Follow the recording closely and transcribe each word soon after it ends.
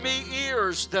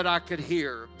ears that I could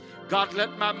hear. God,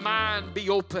 let my mind be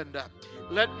opened.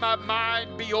 Let my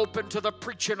mind be open to the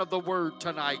preaching of the word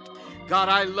tonight. God,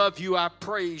 I love you. I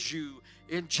praise you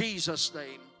in Jesus'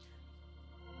 name.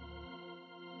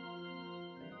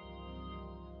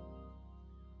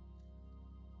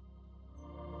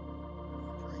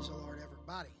 Praise the Lord,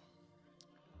 everybody.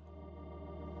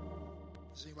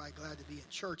 Is anybody glad to be in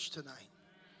church tonight?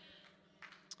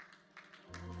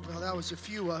 Well, that was a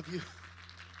few of you.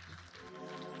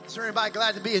 Is there anybody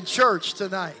glad to be in church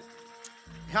tonight?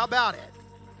 How about it?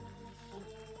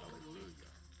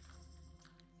 Hallelujah.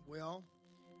 Well,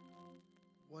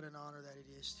 what an honor that it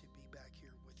is to be back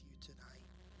here with you tonight.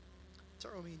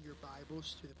 Turn with me in your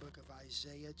Bibles to the book of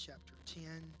Isaiah, chapter 10.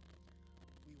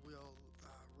 We will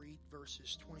read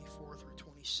verses 24 through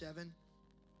 27.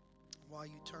 While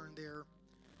you turn there,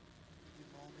 in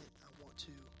a moment, I want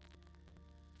to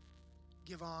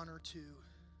give honor to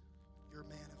your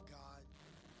man of God.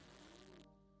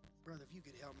 Brother, if you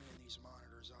could help me in these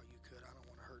monitors, all you could. I don't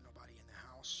want to hurt nobody in the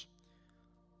house.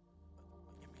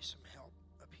 Give me some help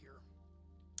up here.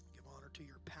 Give honor to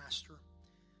your pastor.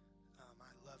 I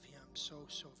love him so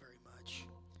very much.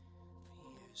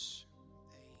 He is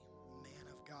a man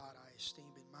of God I esteem,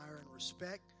 admire, and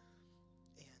respect.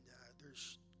 And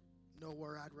there's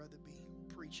nowhere I'd rather be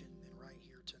preaching than right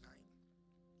here tonight.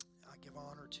 I give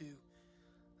honor to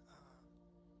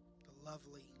the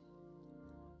lovely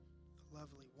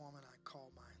woman I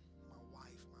call my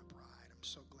wife, my bride. I'm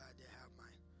so glad to have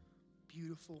my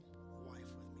beautiful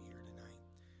wife with me here tonight.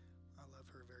 I love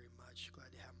her very much.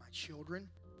 Glad to have my children.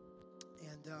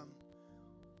 And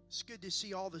it's good to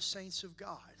see all the saints of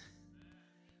God.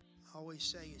 I always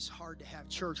say it's hard to have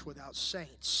church without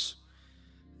saints.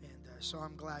 And so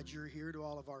I'm glad you're here. To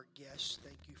all of our guests,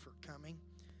 thank you for coming.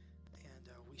 And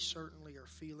we certainly are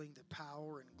feeling the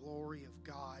power and glory of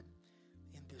God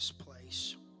in this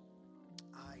place.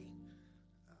 I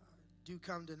do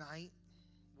come tonight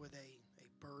with a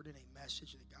burden, a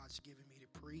message that God's given me to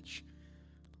preach.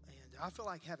 And I feel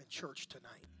like having church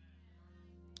tonight.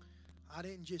 I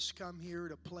didn't just come here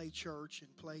to play church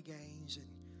and play games and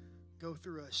go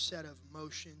through a set of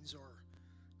motions or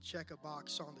check a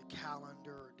box on the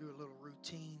calendar or do a little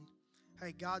routine.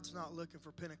 Hey, God's not looking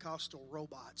for Pentecostal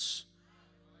robots.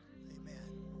 Amen.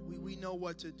 We know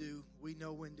what to do. We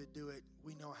know when to do it.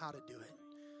 We know how to do it.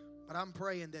 But I'm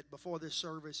praying that before this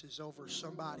service is over,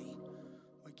 somebody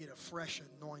would get a fresh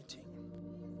anointing,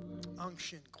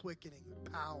 unction, quickening,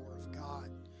 power of God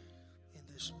in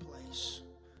this place.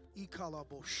 I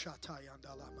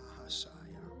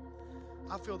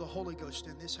feel the Holy Ghost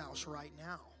in this house right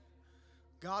now.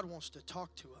 God wants to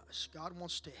talk to us. God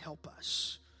wants to help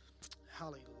us.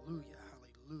 Hallelujah,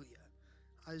 hallelujah.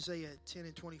 Isaiah 10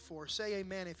 and 24. Say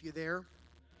amen if you're there.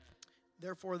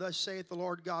 Therefore, thus saith the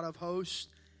Lord God of hosts,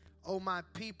 O my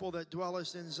people that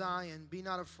dwellest in Zion, be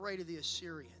not afraid of the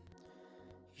Assyrian.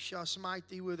 He shall smite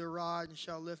thee with a rod, and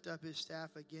shall lift up his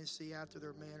staff against thee after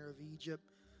the manner of Egypt.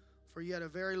 For yet a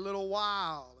very little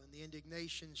while, and the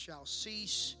indignation shall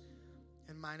cease,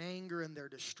 and mine anger and their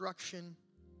destruction.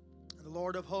 And the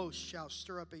Lord of hosts shall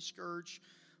stir up a scourge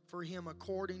for him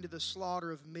according to the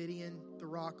slaughter of Midian, the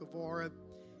rock of Oreb.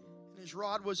 And his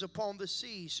rod was upon the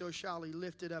sea, so shall he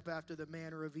lift it up after the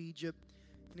manner of Egypt.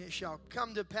 And it shall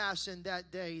come to pass in that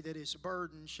day that his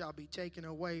burden shall be taken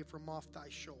away from off thy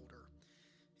shoulder,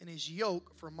 and his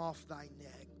yoke from off thy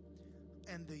neck.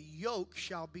 And the yoke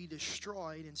shall be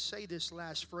destroyed. And say this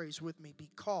last phrase with me,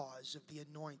 because of the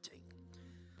anointing.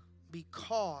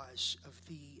 Because of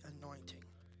the anointing.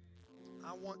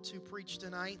 I want to preach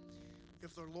tonight,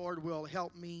 if the Lord will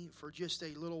help me for just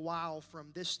a little while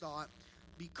from this thought,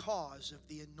 because of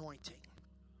the anointing.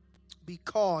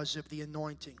 Because of the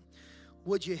anointing.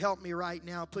 Would you help me right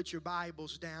now? Put your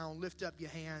Bibles down. Lift up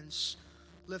your hands.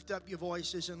 Lift up your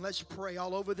voices. And let's pray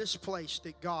all over this place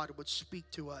that God would speak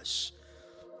to us.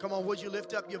 Come on, would you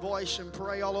lift up your voice and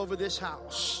pray all over this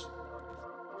house?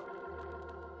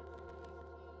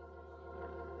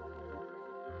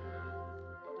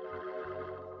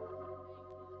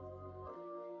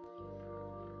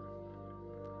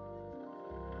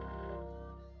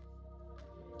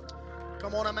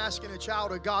 Come on, I'm asking a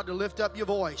child of God to lift up your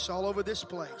voice all over this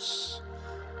place.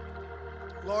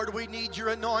 Lord, we need your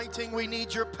anointing. We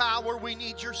need your power. We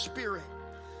need your spirit.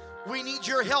 We need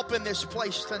your help in this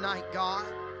place tonight, God.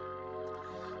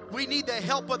 We need the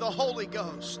help of the Holy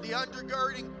Ghost, the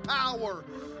undergirding power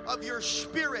of your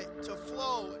spirit to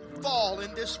flow and fall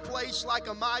in this place like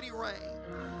a mighty rain.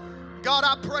 God,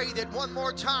 I pray that one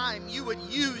more time you would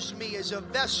use me as a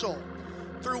vessel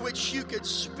through which you could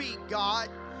speak, God.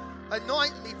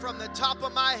 Anoint me from the top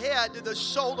of my head to the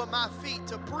sole of my feet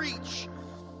to preach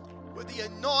with the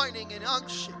anointing and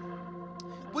unction.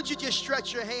 Would you just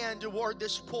stretch your hand toward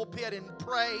this pulpit and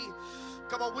pray?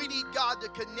 Come on, we need God to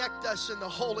connect us in the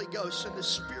Holy Ghost and the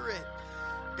Spirit.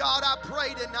 God, I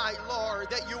pray tonight, Lord,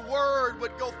 that your word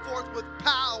would go forth with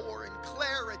power and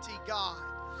clarity, God.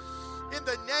 In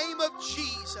the name of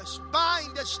Jesus,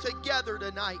 bind us together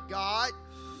tonight, God.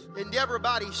 And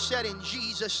everybody said in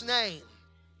Jesus' name.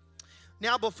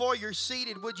 Now, before you're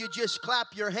seated, would you just clap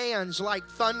your hands like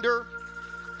thunder?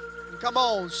 Come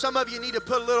on, some of you need to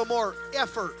put a little more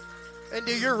effort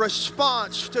into your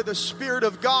response to the Spirit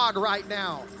of God right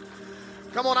now.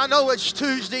 Come on, I know it's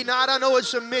Tuesday night. I know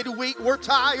it's a midweek. We're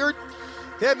tired.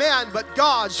 Amen. But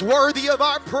God's worthy of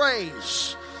our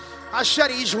praise. I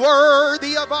said He's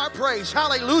worthy of our praise.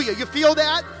 Hallelujah. You feel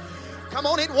that? Come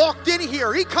on, it walked in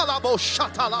here. Come on,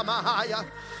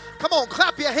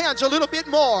 clap your hands a little bit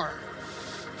more.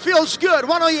 Feels good.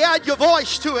 Why don't you add your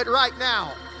voice to it right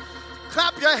now?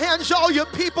 Clap your hands, all you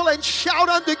people, and shout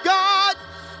unto God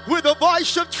with a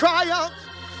voice of triumph.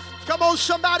 Come on,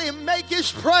 somebody, make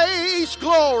His praise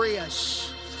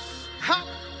glorious.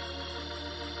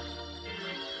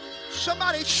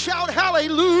 Somebody shout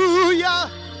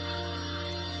hallelujah.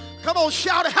 Come on,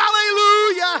 shout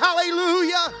hallelujah,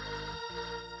 hallelujah.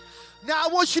 Now I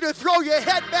want you to throw your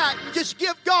head back and just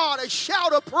give God a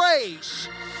shout of praise.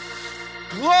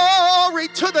 Glory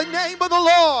to the name of the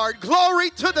Lord.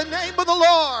 Glory to the name of the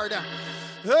Lord.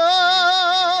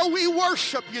 Oh, we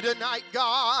worship you tonight,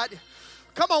 God.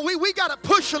 Come on, we got to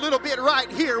push a little bit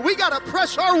right here. We got to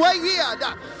press our way in.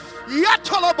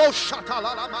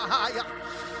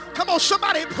 Come on,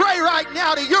 somebody pray right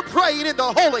now that you're praying in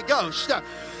the Holy Ghost.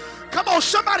 Come on,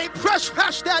 somebody press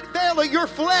past that veil of your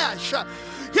flesh.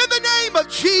 In the name of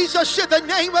Jesus, in the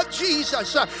name of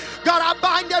Jesus. God, I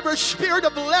bind every spirit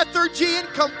of lethargy and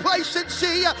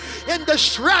complacency and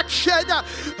distraction.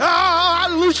 I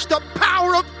loose the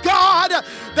power of God,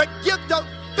 the gift of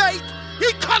faith.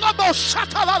 Come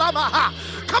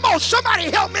on,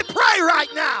 somebody help me pray right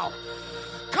now.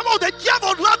 Come on, the devil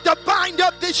would love to bind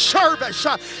up this service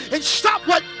and stop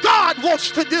what God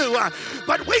wants to do.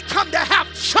 But we come to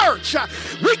have church.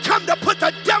 We come to put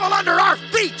the devil under our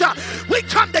feet. We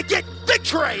come to get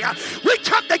victory. We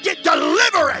come to get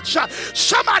deliverance.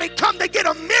 Somebody come to get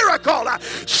a miracle.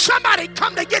 Somebody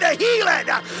come to get a healing.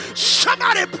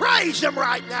 Somebody praise Him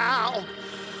right now.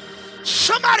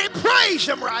 Somebody praise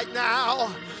Him right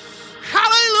now.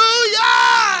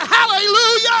 Hallelujah!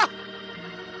 Hallelujah!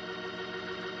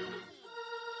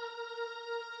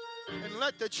 And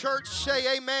let the church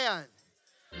say amen.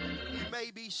 You may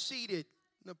be seated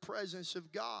in the presence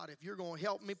of God if you're going to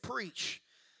help me preach.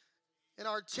 In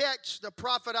our text, the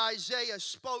prophet Isaiah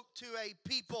spoke to a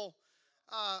people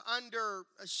under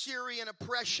Assyrian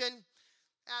oppression.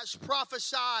 As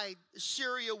prophesied,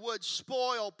 Assyria would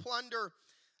spoil, plunder,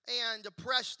 and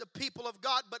oppress the people of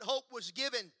God, but hope was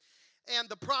given. And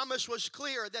the promise was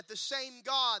clear that the same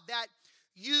God that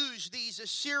used these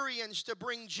Assyrians to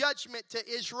bring judgment to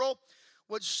Israel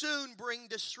would soon bring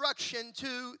destruction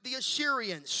to the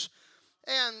Assyrians.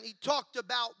 And he talked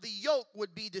about the yoke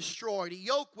would be destroyed. A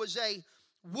yoke was a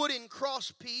wooden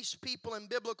cross piece people in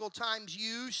biblical times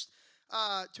used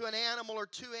to an animal or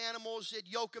two animals. They'd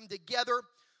yoke them together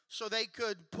so they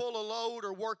could pull a load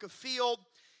or work a field.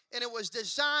 And it was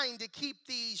designed to keep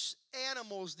these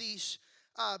animals, these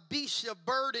beasts of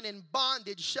burden and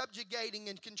bondage, subjugating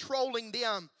and controlling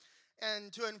them,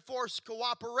 and to enforce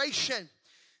cooperation.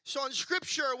 So in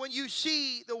Scripture, when you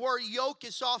see the word yoke,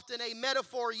 it's often a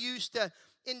metaphor used to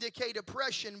indicate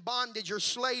oppression, bondage, or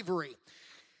slavery.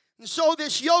 And so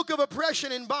this yoke of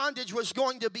oppression and bondage was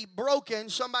going to be broken,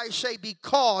 somebody say,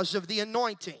 because of the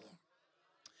anointing.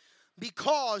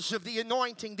 Because of the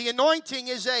anointing. The anointing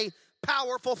is a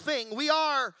powerful thing. We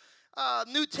are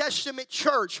New Testament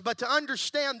church, but to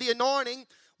understand the anointing,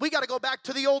 we got to go back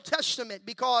to the Old Testament,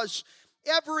 because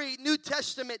every New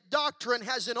Testament doctrine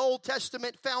has an Old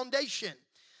Testament foundation.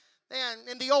 And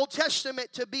in the Old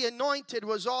Testament, to be anointed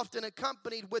was often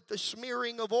accompanied with the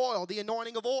smearing of oil, the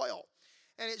anointing of oil.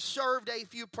 And it served a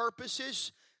few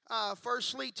purposes.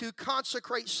 Firstly, to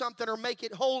consecrate something or make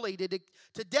it holy,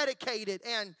 to dedicate it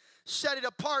and set it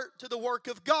apart to the work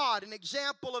of God. An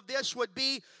example of this would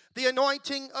be the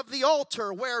anointing of the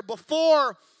altar, where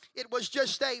before it was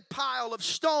just a pile of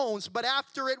stones, but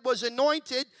after it was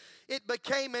anointed, it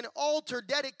became an altar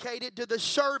dedicated to the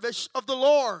service of the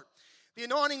Lord. The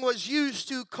anointing was used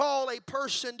to call a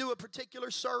person to a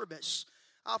particular service.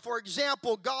 For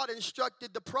example, God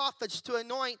instructed the prophets to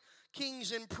anoint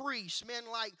kings and priests, men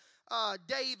like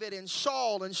David and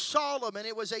Saul and Solomon.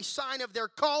 It was a sign of their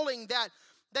calling that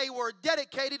they were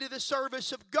dedicated to the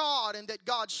service of God, and that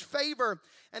God's favor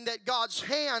and that God's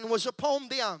hand was upon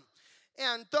them.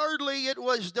 And thirdly, it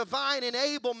was divine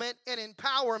enablement and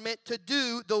empowerment to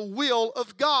do the will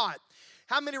of God.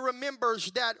 How many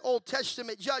remembers that Old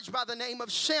Testament judge by the name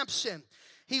of Samson?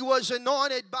 He was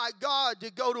anointed by God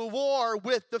to go to war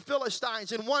with the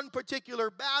Philistines. In one particular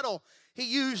battle, he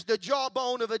used the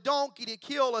jawbone of a donkey to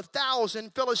kill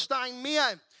 1,000 Philistine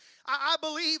men. I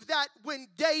believe that when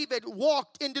David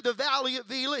walked into the valley of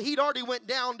Elah, he'd already went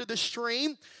down to the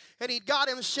stream, and he'd got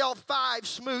himself 5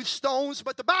 smooth stones.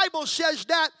 But the Bible says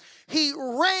that he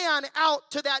ran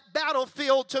out to that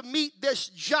battlefield to meet this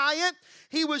giant.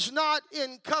 He was not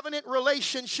in covenant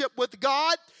relationship with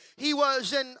God. He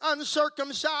was an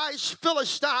uncircumcised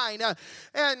Philistine.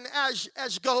 And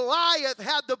as Goliath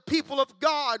had the people of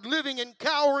God living and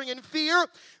cowering in fear,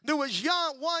 there was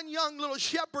one young little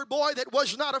shepherd boy that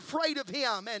was not afraid of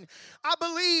him. And I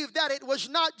believe that it was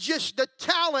not just the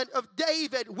talent of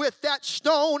David with that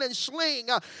stone and sling,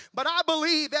 but I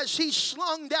believe as he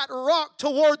slung that rock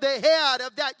toward the head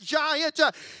of that giant,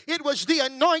 it was the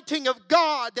anointing of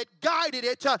God that guided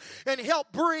it and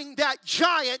helped bring that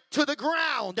giant to the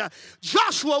ground.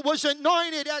 Joshua was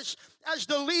anointed as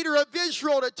the leader of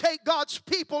Israel to take God's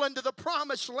people into the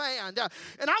promised land.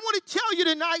 And I want to tell you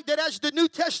tonight that as the New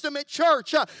Testament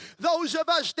church, those of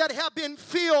us that have been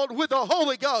filled with the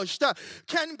Holy Ghost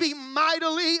can be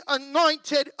mightily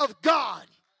anointed of God.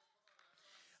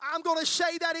 I'm going to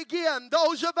say that again.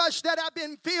 Those of us that have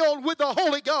been filled with the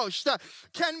Holy Ghost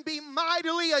can be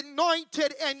mightily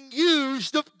anointed and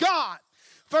used of God.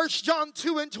 1 John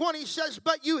 2:20 says,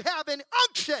 but you have an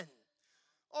unction,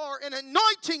 or an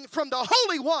anointing from the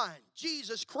Holy One.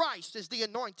 Jesus Christ is the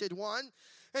anointed one.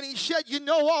 And he said, you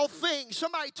know all things.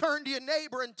 Somebody turn to your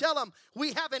neighbor and tell them,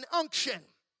 we have an unction.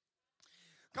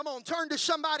 Come on, turn to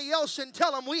somebody else and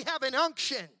tell them, we have an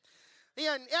unction.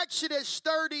 In Exodus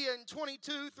 30 and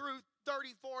 22 through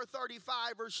 34, 35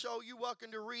 or so, you're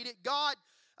welcome to read it. God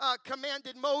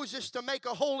commanded Moses to make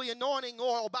a holy anointing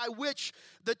oil by which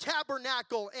the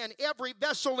tabernacle and every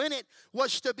vessel in it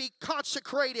was to be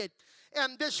consecrated.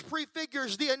 And this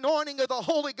prefigures the anointing of the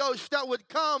Holy Ghost that would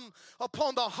come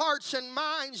upon the hearts and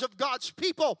minds of God's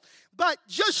people. But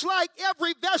just like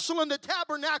every vessel in the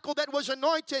tabernacle that was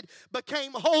anointed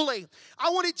became holy, I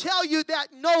want to tell you that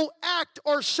no act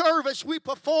or service we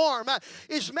perform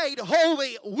is made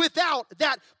holy without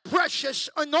that precious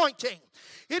anointing.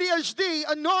 It is the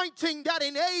anointing that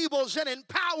enables and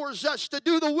empowers us to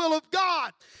do the will of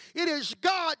God. It is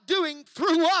God doing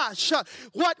through us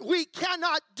what we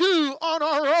cannot do on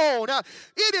our own.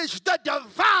 It is the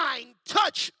divine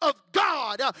touch of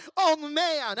God on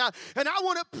man. And I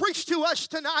want to preach to us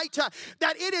tonight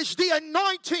that it is the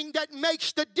anointing that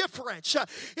makes the difference.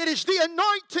 It is the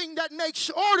anointing that makes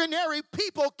ordinary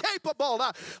people capable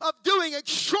of doing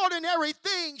extraordinary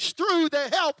things through the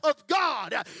help of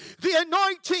God. The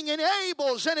anointing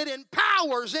enables and it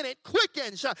empowers and it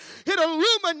quickens. It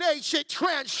illuminates, it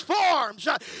transforms.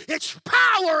 Its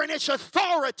power and its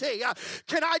authority.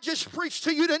 Can I just preach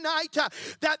to you tonight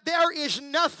that there is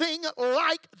nothing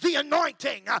like the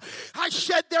anointing. I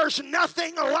said there's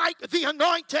nothing like the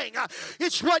anointing.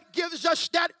 It's what gives us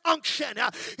that unction.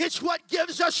 It's what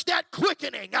gives us that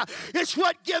quickening. It's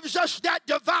what gives us that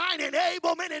divine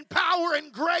enablement and power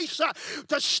and grace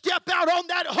to step out on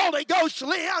that Holy Ghost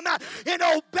limb and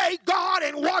obey God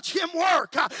and watch Him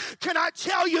work. Can I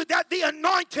tell you that the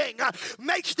anointing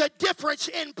makes the difference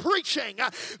in preaching?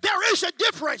 There is a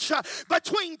difference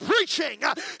between preaching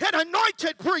and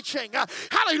anointed preaching.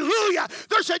 Hallelujah.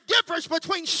 There's a difference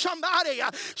between somebody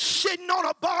sitting on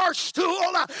a bar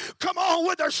stool, come on,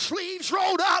 with their sleeves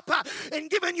rolled up and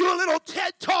giving you a little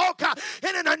TED talk,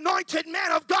 and an anointed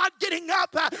man of God getting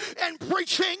up and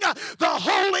preaching the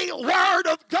holy word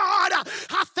of God.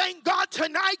 I thank God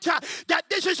tonight that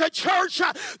this is a church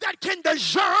that can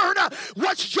discern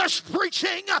what's just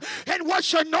preaching and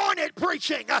what's anointed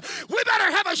preaching. We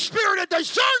better have a spirit of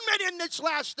discernment in this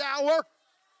last hour.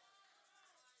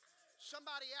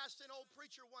 Somebody asked an old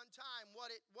preacher one time what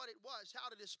it was, how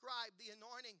to describe the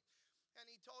anointing. And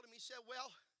he told him, he said, well,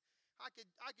 I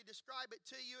could describe it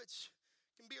to you. It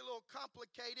can be a little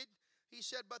complicated. He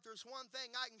said, but there's one thing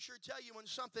I can sure tell you when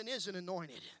something isn't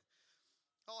anointed.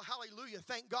 Oh, hallelujah.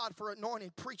 Thank God for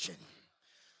anointed preaching.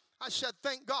 I said,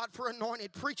 thank God for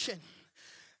anointed preaching.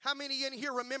 How many in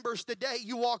here remembers the day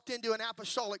you walked into an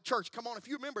apostolic church? Come on, if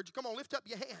you remember, come on, lift up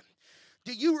your hand.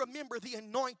 Do you remember the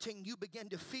anointing you began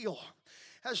to feel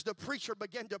as the preacher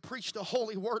began to preach the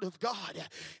holy word of God.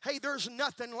 Hey, there's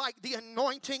nothing like the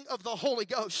anointing of the Holy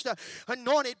Ghost.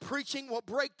 Anointed preaching will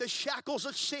break the shackles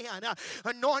of sin.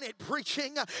 Anointed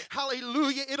preaching,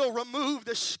 hallelujah, it'll remove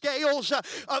the scales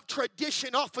of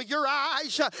tradition off of your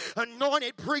eyes.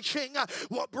 Anointed preaching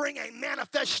will bring a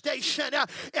manifestation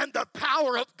and the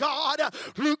power of God.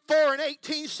 Luke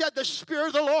 4:18 said, the Spirit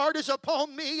of the Lord is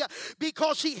upon me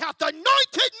because He hath anointed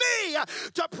me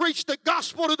to preach the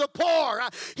gospel to the poor.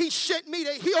 He sent me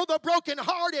to heal the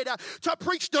brokenhearted, to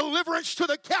preach deliverance to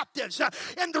the captives,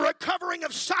 and the recovering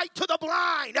of sight to the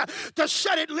blind, to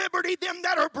set at liberty them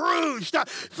that are bruised.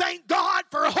 Thank God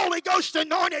for Holy Ghost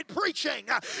anointed preaching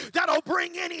that'll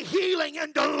bring any healing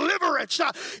and deliverance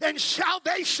and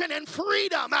salvation and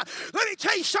freedom. Let me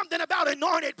tell you something about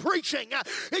anointed preaching.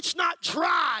 It's not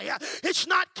dry, it's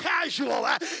not casual,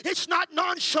 it's not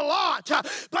nonchalant,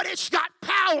 but it's got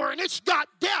power and it's got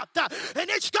depth and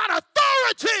it's got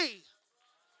authority.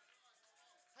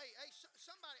 Hey,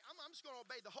 somebody, I'm just going to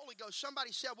obey the Holy Ghost.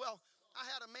 Somebody said, well, I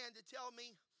had a man to tell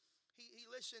me, he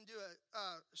listened to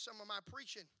some of my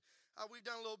preaching. We've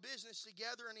done a little business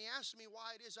together, and he asked me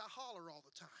why it is I holler all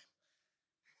the time.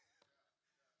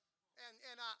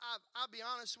 And I'll be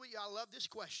honest with you, I love this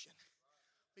question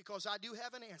because I do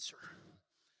have an answer.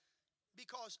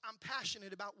 Because I'm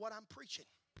passionate about what I'm preaching.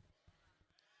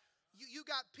 You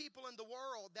got people in the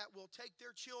world that will take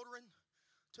their children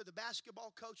to the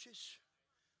basketball coaches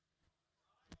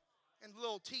and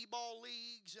little t-ball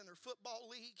leagues and their football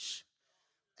leagues,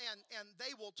 and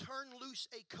they will turn loose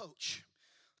a coach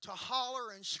to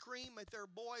holler and scream at their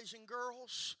boys and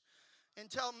girls and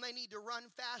tell them they need to run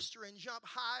faster and jump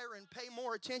higher and pay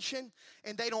more attention,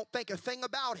 and they don't think a thing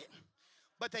about it.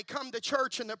 But they come to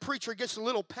church and the preacher gets a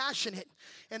little passionate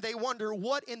and they wonder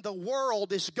what in the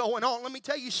world is going on. Let me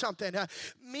tell you something.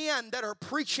 Men that are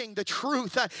preaching the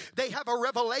truth, they have a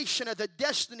revelation of the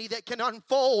destiny that can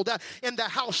unfold in the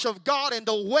house of God and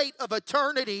the weight of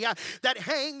eternity that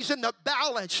hangs in the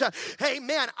balance.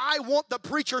 Amen. I want the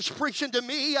preachers preaching to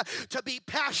me to be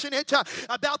passionate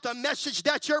about the message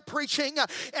that you're preaching,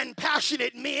 and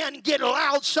passionate men get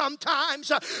loud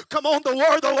sometimes. Come on, the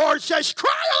word of the Lord says, cry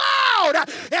aloud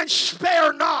and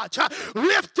spare not.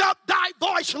 Lift up thy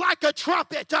voice like a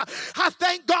trumpet. I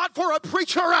thank God for a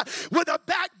preacher with a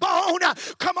backbone.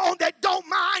 Come on, that don't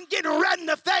mind getting red in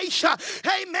the face.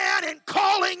 Amen. And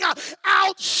calling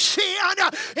out sin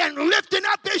and lifting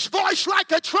up his voice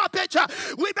like a trumpet.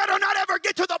 We better not ever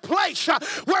get to the place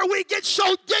where we get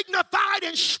so dignified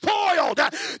and spoiled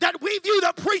that we view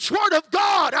the preached word of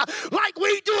God like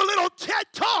we do a little TED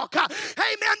talk.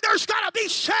 Amen. There's got to be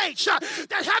saints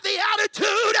that have the attitude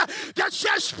that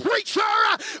says, preacher,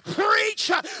 preach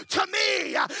to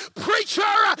me. Preacher,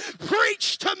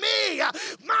 preach to me.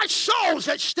 My soul's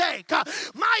at stake.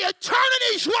 My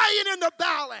eternity's weighing in the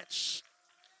balance.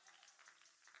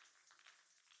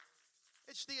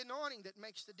 It's the anointing that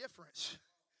makes the difference.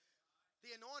 The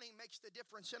anointing makes the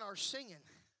difference in our singing.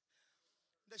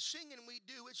 The singing we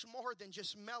do, it's more than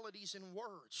just melodies and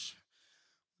words,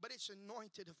 but it's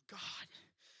anointed of God.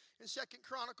 In 2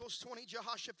 Chronicles 20,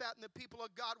 Jehoshaphat and the people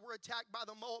of God were attacked by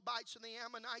the Moabites and the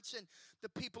Ammonites, and the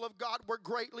people of God were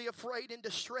greatly afraid and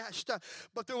distressed.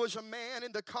 But there was a man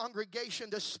in the congregation,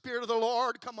 the Spirit of the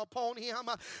Lord come upon him.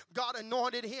 God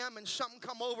anointed him, and something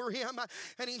come over him.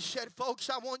 And he said, folks,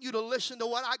 I want you to listen to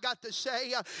what I got to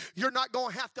say. You're not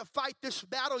going to have to fight this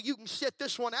battle. You can sit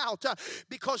this one out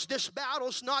because this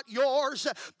battle's not yours.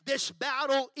 This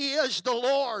battle is the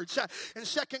Lord's. In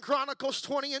 2 Chronicles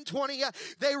 20 and 20,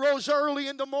 they rose early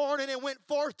in the morning and went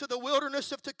forth to the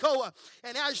wilderness of Tekoa.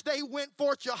 And as they went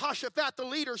forth, Jehoshaphat the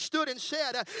leader stood and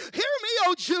said, hear me,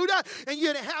 O Judah, and you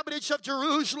inhabitants of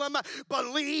Jerusalem,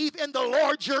 believe in the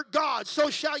Lord your God, so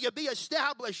shall you be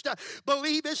established.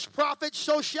 Believe his prophets,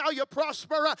 so shall you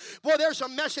prosper. Well, there's a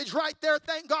message right there.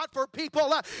 Thank God for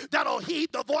people that'll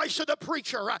heed the voice of the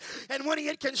preacher. And when he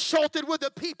had consulted with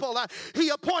the people, he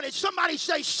appointed, somebody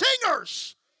say,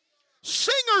 singers.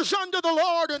 Singers unto the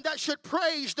Lord, and that should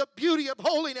praise the beauty of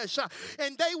holiness.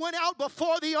 And they went out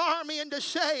before the army and to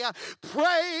say,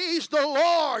 praise the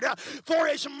Lord, for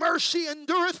his mercy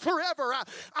endureth forever.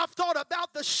 I've thought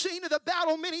about the scene of the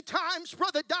battle many times,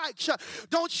 Brother Dykes.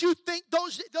 Don't you think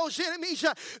those enemies,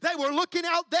 they were looking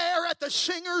out there at the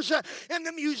singers and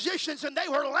the musicians, and they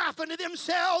were laughing to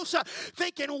themselves,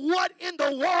 thinking, what in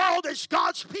the world is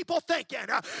God's people thinking?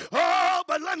 Oh,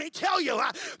 but let me tell you,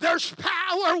 there's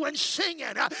power when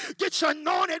singing gets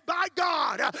anointed by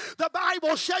God. The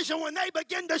Bible says that when they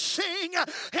begin to sing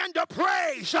and to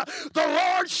praise, the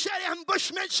Lord set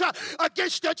ambushments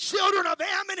against the children of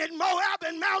Ammon and Moab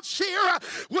and Mount Seir,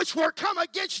 which were come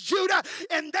against Judah,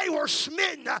 and they were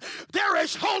smitten. There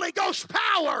is Holy Ghost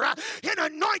power in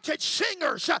anointed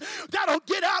singers that'll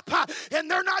get up and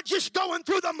they're not just going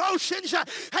through the motions.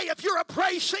 Hey, if you're a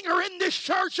praise singer in this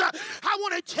church, I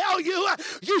want to tell you,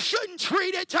 you shouldn't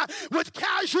treat it with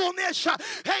casualness.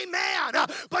 Amen.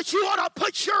 But you ought to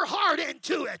put your heart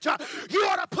into it. You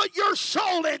ought to put your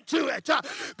soul into it,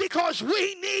 because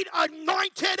we need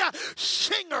anointed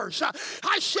singers.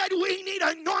 I said we need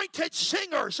anointed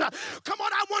singers. Come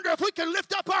on, I wonder if we can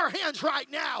lift up our hands right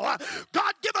now.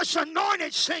 God, give us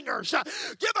anointed singers.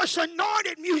 Give us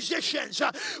anointed musicians.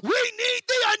 We need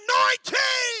the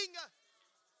anointing.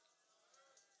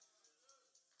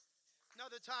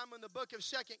 Another time in the book of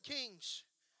 2 Kings,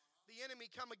 the enemy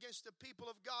come against the people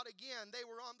of God again. They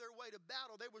were on their way to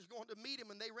battle. They was going to meet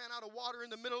him, and they ran out of water in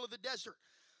the middle of the desert.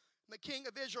 And the king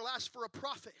of Israel asked for a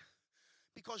prophet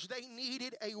because they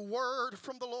needed a word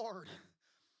from the Lord.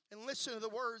 And listen to the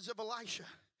words of Elisha.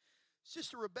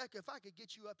 Sister Rebecca, if I could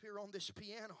get you up here on this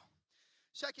piano.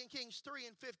 2 Kings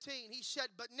 3:15, he said,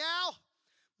 but now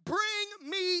bring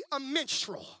me a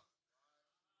minstrel.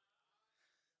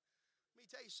 Let me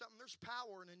tell you something, there's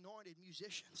power in anointed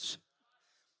musicians.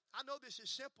 I know this is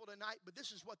simple tonight, but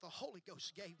this is what the Holy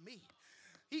Ghost gave me.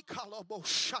 Come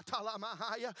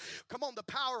on, the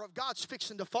power of God's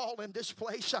fixing to fall in this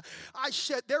place. I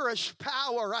said there is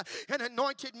power in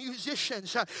anointed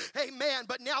musicians. Amen.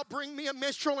 But now bring me a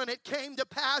minstrel. And it came to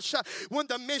pass when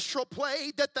the minstrel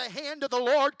played that the hand of the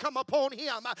Lord come upon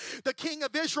him. The king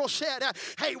of Israel said,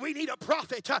 hey, we need a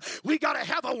prophet. We got to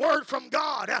have a word from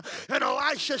God. And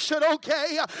Elisha said,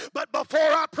 okay, but before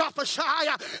I prophesy,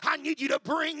 I need you to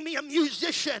bring me a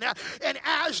musician. And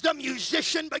as the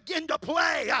musician began to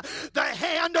play, the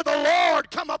hand of the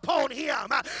Lord come upon him,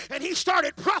 and he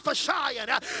started prophesying.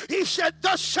 He said,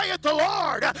 thus saith the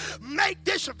Lord, make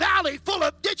this valley full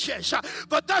of ditches,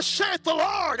 but thus saith the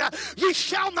Lord, ye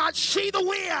shall not see the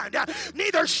wind,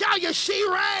 neither shall you see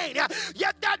rain,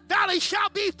 yet that valley shall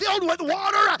be filled with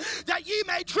water, that ye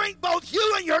may drink both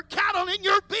you and your cattle and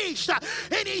your beasts.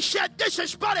 And he said, this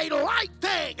is but a light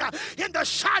thing in the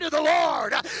sight of the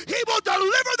Lord. He will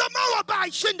deliver the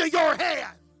Moabites into your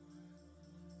hand.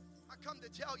 Come to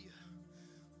tell you,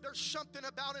 there's something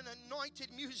about an anointed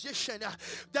musician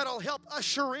that'll help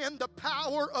usher in the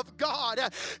power of God.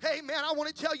 Hey, man, I want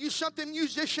to tell you something,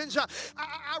 musicians.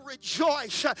 I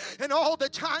rejoice in all the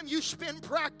time you spend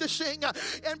practicing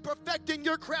and perfecting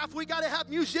your craft. We got to have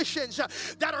musicians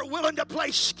that are willing to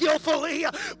play skillfully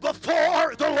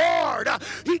before the Lord.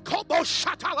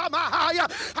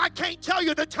 I can't tell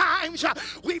you the times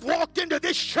we've walked into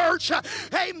this church,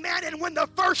 amen, and when the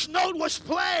first note was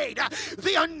played,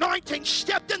 the anointing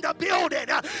stepped in the building.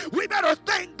 We better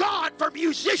thank God for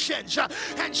musicians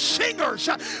and singers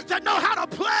that know how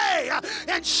to play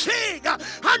and sing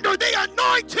under the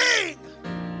anointing.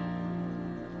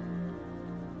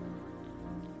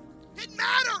 It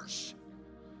matters.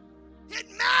 It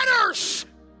matters.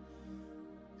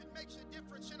 It makes a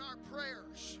difference in our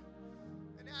prayers.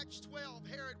 In Acts 12,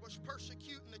 Herod was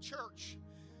persecuting the church.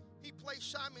 He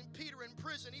placed Simon Peter in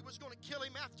prison. He was going to kill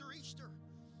him after Easter.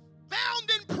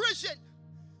 Bound in prison.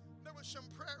 There were some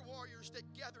prayer warriors that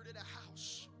gathered at a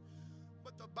house.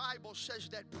 But the Bible says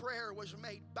that prayer was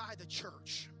made by the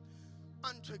church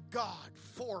unto God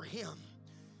for him.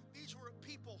 These were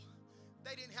people,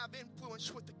 they didn't have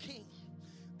influence with the king.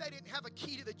 They didn't have a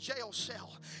key to the jail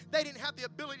cell. They didn't have the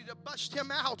ability to bust him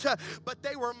out. But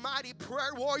they were mighty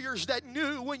prayer warriors that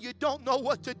knew when you don't know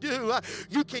what to do,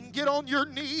 you can get on your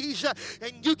knees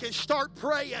and you can start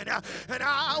praying. And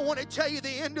I want to tell you the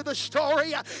end of the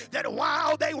story, that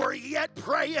while they were yet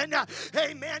praying,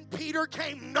 amen, Peter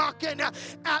came knocking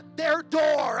at their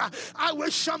door. I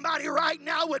wish somebody right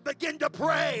now would begin to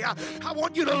pray. I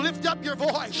want you to lift up your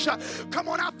voice. Come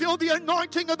on, I feel the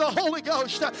anointing of the Holy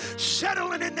Ghost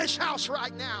settling in this house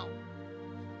right now.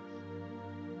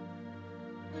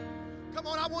 Come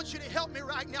on, I want you to help me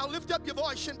right now. Lift up your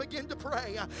voice and begin to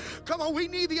pray. Come on, we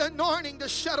need the anointing to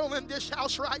settle in this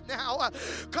house right now.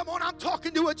 Come on, I'm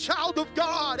talking to a child of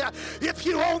God. If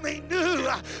you only knew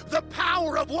the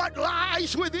power of what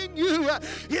lies within you,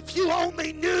 if you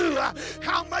only knew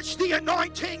how much the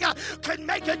anointing can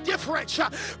make a difference.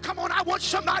 Come on, I want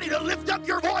somebody to lift up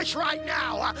your voice right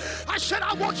now. I said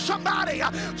I want somebody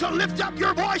to lift up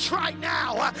your voice right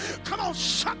now. Come on,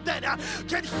 something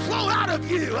can flow out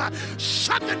of you.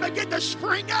 something begin to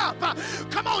spring up.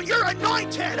 Come on, you're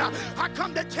anointed. I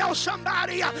come to tell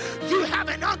somebody you have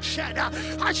an unction.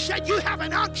 I said you have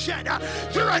an unction.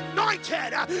 You're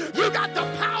anointed. You got the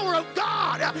power of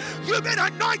God. You've been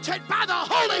anointed by the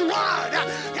Holy One.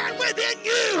 And within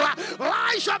you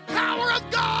lies the power of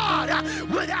God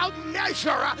without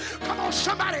measure. Come on,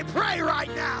 somebody pray right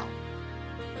now.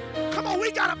 Come on,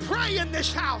 we got to pray in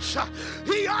this house.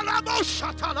 We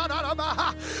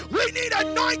need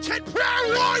anointed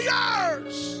prayer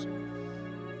warriors.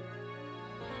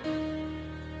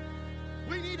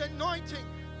 We need anointing.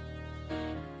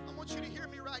 I want you to hear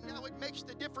me right now. It makes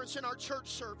the difference in our church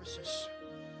services.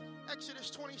 Exodus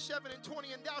 27 and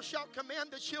 20, and thou shalt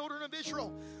command the children of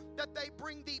Israel that they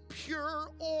bring thee pure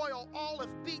oil, olive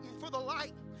beaten for the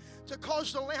light, to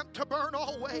cause the lamp to burn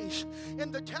always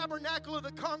in the tabernacle of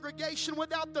the congregation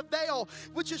without the veil,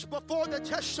 which is before the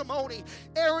testimony.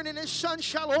 Aaron and his sons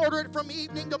shall order it from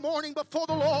evening to morning before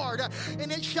the Lord,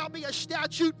 and it shall be a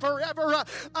statute forever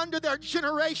under their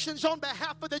generations on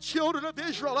behalf of the children of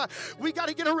Israel. We got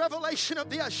to get a revelation of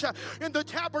this. In the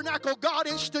tabernacle, God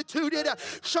instituted,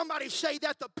 somebody say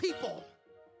that the people.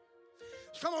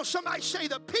 Come on, somebody say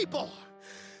the people.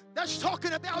 That's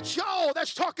talking about Joel.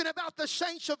 That's talking about the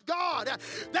saints of God.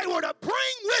 They were to bring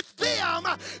with them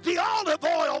the olive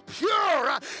oil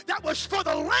pure that was for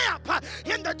the lamp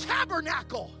in the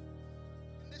tabernacle.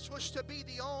 And this was to be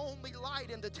the only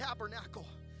light in the tabernacle.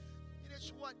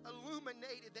 It's what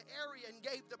illuminated the area and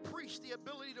gave the priest the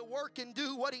ability to work and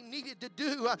do what he needed to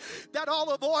do. That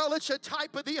olive oil, it's a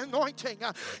type of the anointing.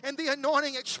 And the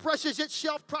anointing expresses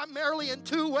itself primarily in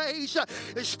two ways.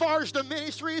 As far as the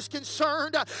ministry is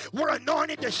concerned, we're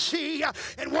anointed to see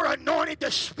and we're anointed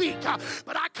to speak.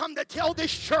 But I come to tell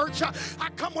this church, I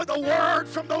come with a word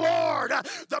from the Lord.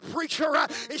 The preacher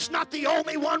is not the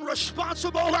only one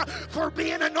responsible for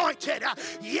being anointed.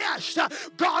 Yes,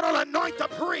 God will anoint the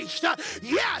priest.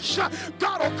 Yes,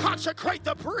 God will consecrate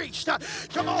the priest.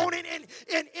 Come on, in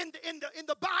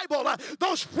the Bible,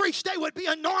 those priests, they would be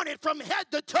anointed from head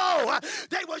to toe.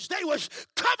 They was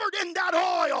covered in that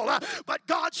oil. But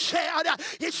God said,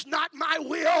 it's not my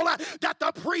will that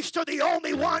the priests are the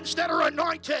only ones that are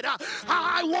anointed.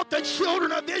 I want the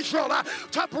children of Israel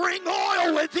to bring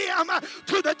oil with them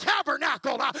to the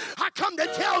tabernacle. I come to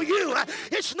tell you,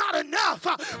 it's not enough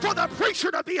for the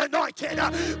preacher to be anointed,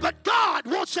 but God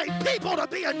wants a people to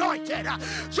be anointed.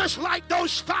 Just like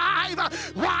those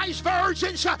 5 wise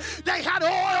virgins, they had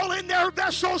oil in their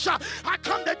vessels. I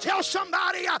come to tell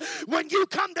somebody, when you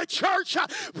come to church,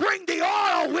 bring the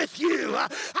oil with you.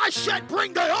 I said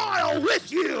bring the oil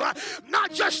with you.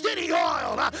 Not just any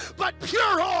oil, but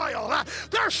pure oil.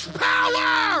 There's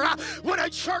power when a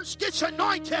church gets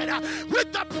anointed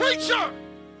with the preacher.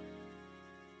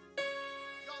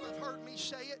 Y'all have heard me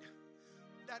say it.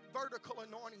 That vertical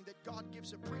anointing that God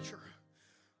gives a preacher,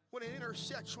 when it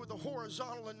intersects with the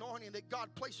horizontal anointing that God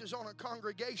places on a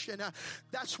congregation,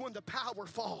 that's when the power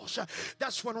falls.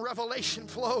 That's when revelation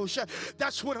flows.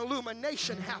 That's when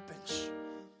illumination happens.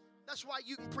 That's why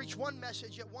you can preach one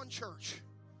message at one church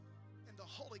and the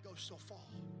Holy Ghost will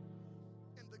fall.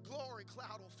 And the glory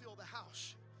cloud will fill the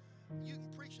house. You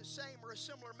can preach the same or a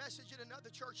similar message at another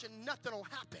church and nothing will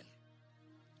happen.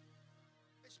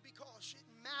 It's because it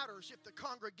matters if the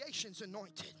congregation's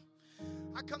anointed.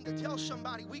 I come to tell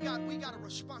somebody we got a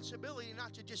responsibility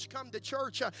not to just come to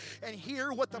church and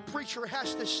hear what the preacher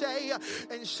has to say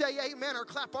and say amen or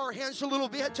clap our hands a little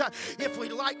bit if we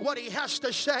like what he has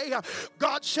to say.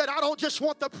 God said, I don't just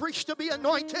want the priest to be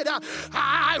anointed.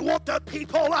 I want the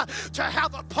people to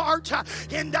have a part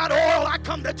in that oil. I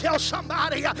come to tell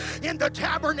somebody in the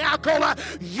tabernacle,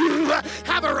 you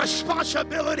have a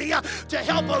responsibility to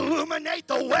help illuminate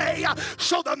the way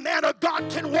so the man of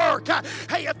God can work.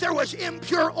 Hey, if there was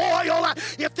impure oil,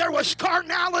 if there was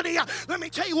carnality, let me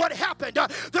tell you what happened.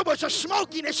 There was a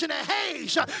smokiness and a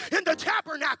haze in the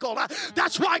tabernacle.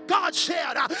 That's why God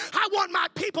said, I want my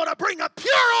people to bring a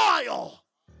pure oil.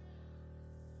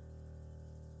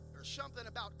 There's something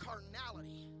about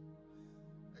carnality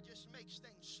that just makes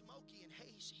things smoky and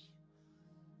hazy.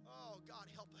 Oh, God,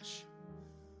 help us.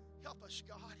 Help us,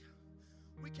 God.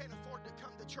 We can't afford to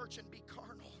come to church and be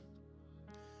carnal.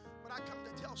 But I come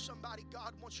to tell somebody,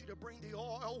 God wants you to bring the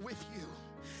oil with you.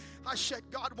 I said,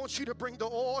 God wants you to bring the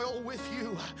oil with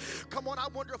you. Come on, I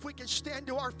wonder if we can stand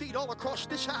to our feet all across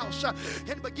this house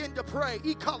and begin to pray.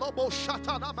 Come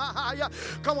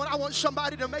on, I want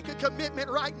somebody to make a commitment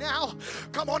right now.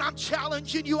 Come on, I'm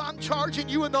challenging you. I'm charging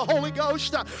you in the Holy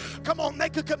Ghost. Come on,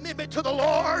 make a commitment to the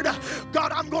Lord.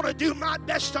 God, I'm going to do my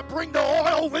best to bring the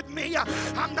oil with me.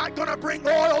 I'm not going to bring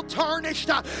oil tarnished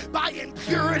by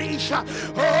impurities.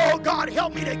 Oh, God,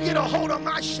 help me to get a hold of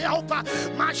myself,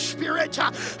 my spirit.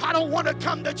 I don't want to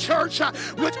come to church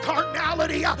with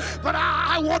carnality, but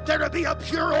I want there to be a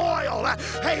pure oil.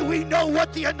 Hey, we know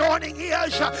what the anointing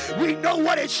is. We know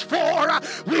what it's for.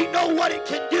 We know what it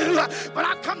can do. But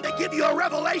I've come to give you a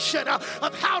revelation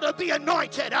of how to be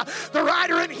anointed. The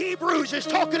writer in Hebrews is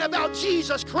talking about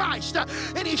Jesus Christ,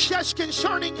 and he says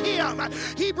concerning him,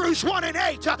 Hebrews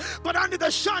 1:8, but under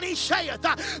the sun he saith,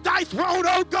 thy throne,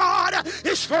 O God,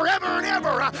 is forever and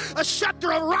ever. A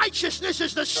scepter of righteousness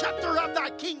is the scepter of thy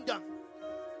kingdom.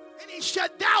 And he said,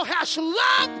 thou hast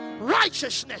loved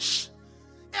righteousness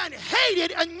and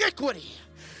hated iniquity.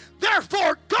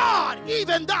 Therefore God,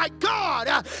 even thy God,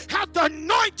 hath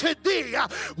anointed thee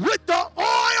with the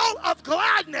oil of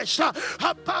gladness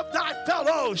above thy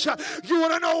fellows. You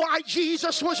want to know why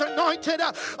Jesus was anointed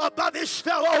above his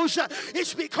fellows?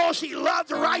 It's because he loved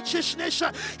righteousness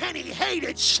and he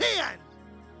hated sin.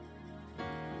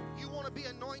 You want to be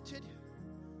anointed?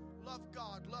 Love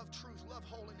God, love truth, love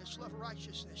holiness, love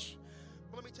righteousness.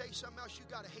 But let me tell you something else. You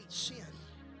got to hate sin.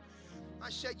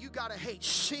 I said you got to hate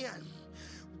sin.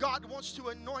 God wants to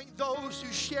anoint those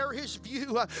who share his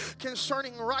view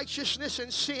concerning righteousness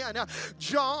and sin.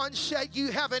 John said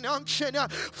you have an unction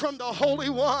from the Holy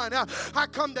One. I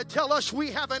come to tell us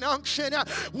we have an unction,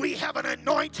 we have an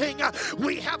anointing,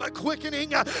 we have a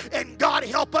quickening, and God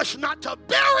help us not to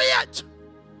bury it.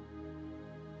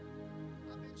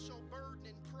 I've been so burdened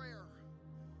in prayer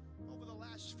over the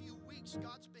last few weeks.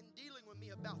 God's been dealing with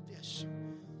me about this.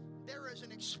 There is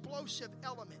an explosive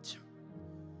element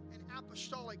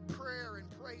apostolic prayer and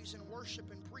praise and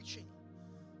worship and preaching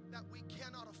that we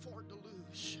cannot afford to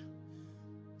lose.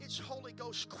 It's Holy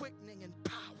Ghost quickening and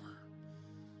power.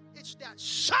 It's that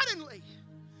suddenly.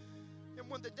 And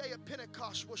when the day of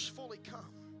Pentecost was fully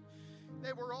come,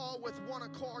 they were all with one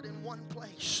accord in one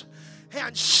place.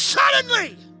 And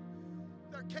suddenly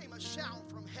there came a sound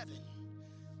from heaven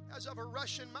as of a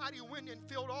rushing mighty wind and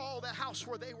filled all the house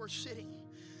where they were sitting.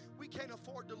 We can't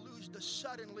afford to lose the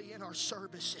suddenly in our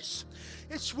services.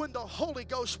 It's when the Holy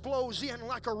Ghost blows in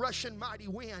like a rushing mighty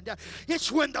wind.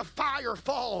 It's when the fire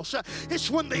falls.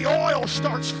 It's when the oil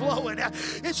starts flowing.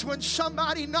 It's when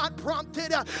somebody not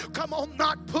prompted, come on,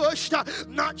 not pushed,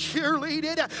 not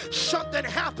cheerleaded, something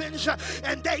happens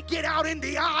and they get out in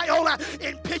the aisle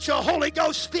and pitch a Holy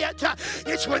Ghost fit.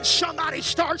 It's when somebody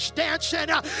starts dancing.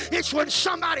 It's when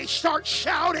somebody starts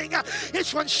shouting.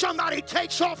 It's when somebody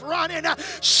takes off running.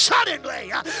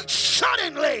 Suddenly,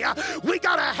 we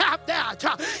got to have that.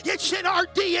 It's in our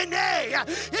DNA.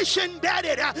 It's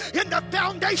embedded in the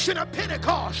foundation of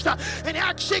Pentecost. In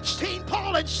Acts 16,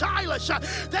 Paul and Silas,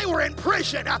 they were in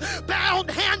prison,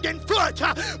 bound hand and foot,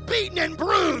 beaten and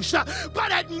bruised.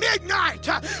 But at midnight,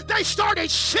 they started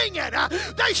singing.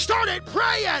 They started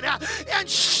praying. And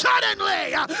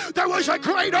suddenly, there was a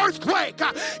great earthquake.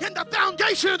 And the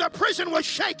foundation of the prison was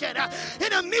shaken.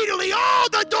 And immediately, all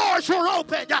the doors were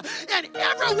opened. And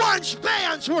everyone's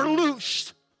bands were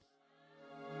loosed.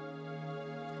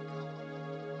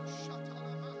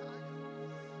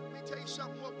 Let me tell you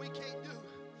something, what we can't do.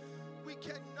 We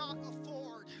cannot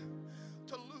afford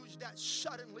to lose that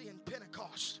suddenly in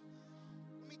Pentecost.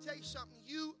 Let me tell you something.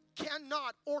 You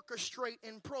cannot orchestrate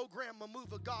and program a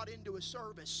move of God into a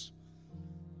service,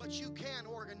 but you can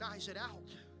organize it out.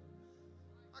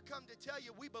 I come to tell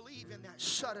you, we believe in that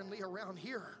suddenly around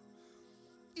here.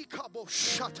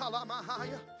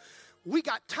 We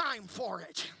got time for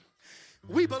it.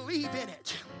 We believe in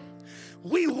it.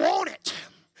 We want it.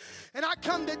 And I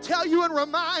come to tell you and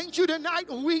remind you tonight,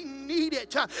 we need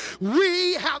it.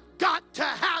 We have got to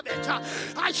have it.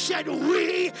 I said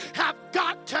we have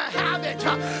got to have it.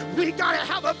 We got to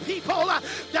have a people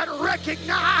that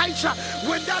recognize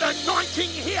when that anointing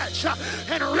hits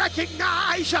and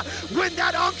recognize when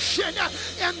that unction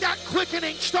and that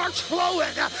quickening starts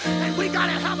flowing. And we got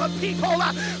to have a people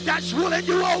that's willing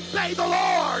to obey the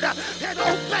Lord and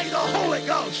obey the Holy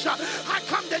Ghost. I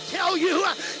come to tell you,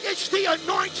 it's the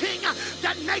anointing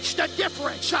that makes the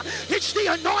difference. It's the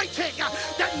anointing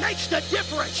that makes the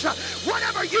difference.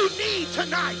 Whatever you need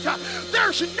tonight,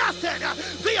 there's nothing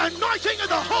the anointing of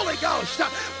the Holy Ghost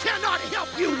cannot help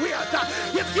you with.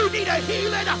 If you need a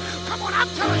healing, come on, I'm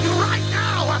telling you right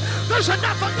now, there's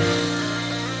enough of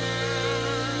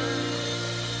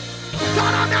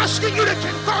God, I'm asking you to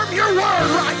confirm your word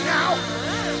right now.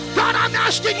 God, I'm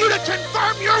asking you to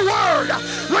confirm your word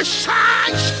with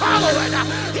signs following.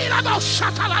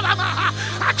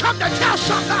 I come to tell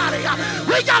somebody,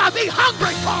 we got to be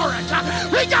hungry for it.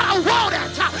 We got to want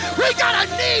it. We got to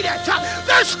need it.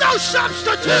 There's no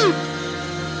substitute.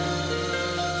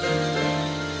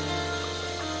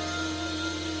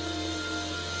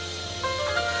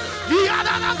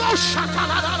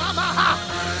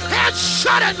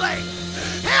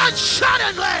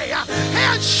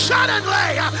 And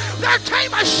suddenly, there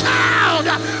came a sound.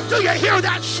 Do you hear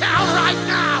that sound right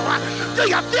now? Do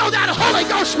you feel that Holy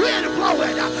Ghost wind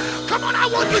blowing? Come on, I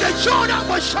want you to join up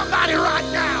with somebody right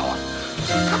now.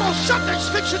 Come on, something's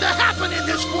fixing to happen in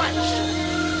this place.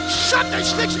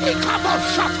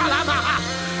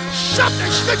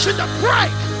 Something's fixing to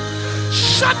break.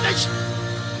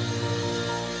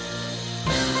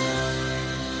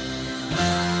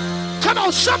 Come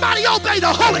on, somebody obey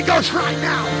the Holy Ghost right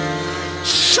now.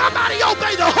 Somebody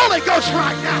obey the Holy Ghost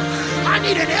right now. I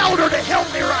need an elder to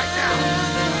help me right now.